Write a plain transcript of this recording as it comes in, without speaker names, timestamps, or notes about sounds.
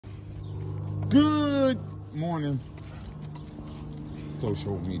Good morning,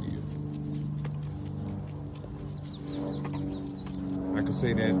 social media. I could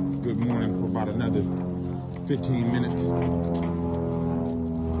say that good morning for about another 15 minutes. We're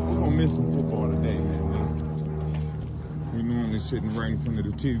gonna miss some football today, man. We normally sitting right in front of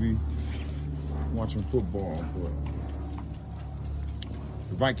the TV watching football, but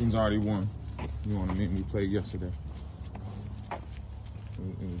the Vikings already won. You know what I mean? We played yesterday.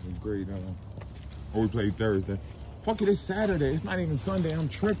 It was a great, we played Thursday. Fuck it, it's Saturday. It's not even Sunday. I'm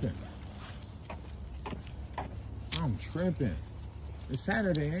tripping. It's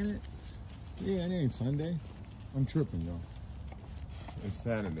Saturday, ain't it? Yeah, it ain't Sunday. I'm tripping, y'all. It's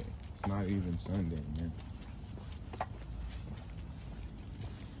Saturday. It's not even Sunday, man.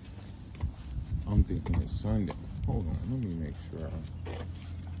 I'm thinking it's Sunday. Hold on, let me make sure.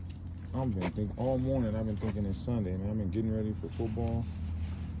 I've been thinking all morning. I've been thinking it's Sunday, man. I've been getting ready for football,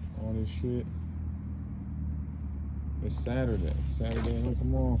 all this shit. It's Saturday. Saturday, look,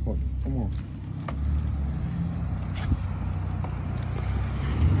 come on, come on.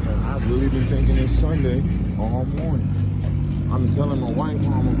 And I've really been thinking it's Sunday all morning. I've been telling my wife,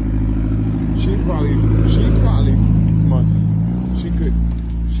 mama, she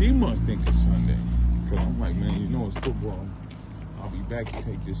must think it's Sunday. Cause I'm like, man, you know it's football. I'll be back to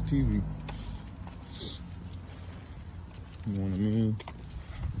take this TV. You know what I mean?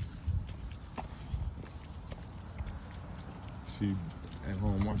 She at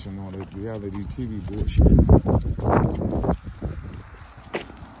home watching all that reality TV bullshit.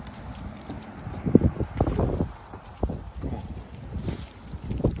 Come on.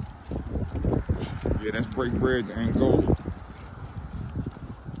 Yeah, that's Breakbred to Angola.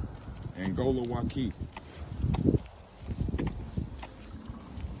 Angola, Wakee.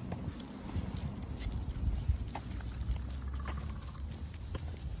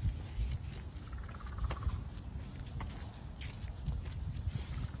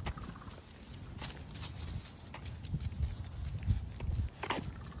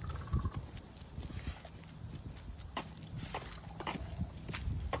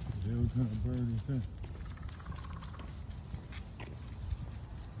 What kind of bird is that?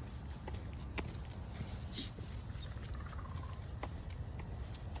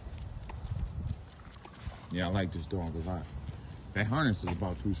 Yeah, I like this dog a lot. That harness is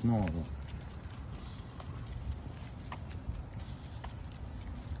about too small though.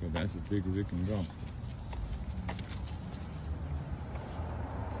 So that's as big as it can go.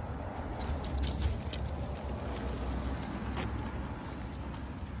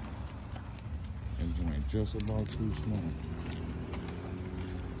 That joint just about too small.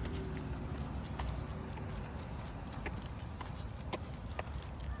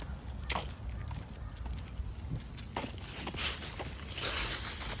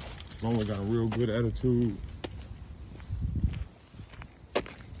 Lola got a real good attitude.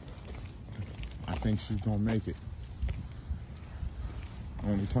 I think she's gonna make it.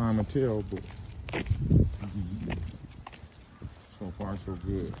 Only time will tell, but so far so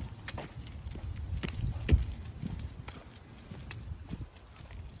good.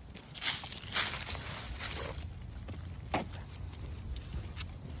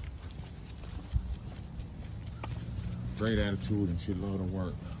 Great attitude, and she love to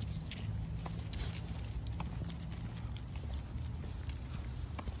work.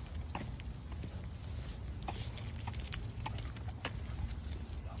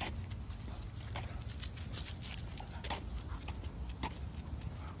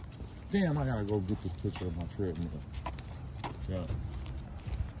 Damn, I gotta go get this picture of my treadmill. Yeah.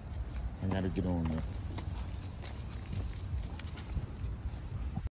 I gotta get on there.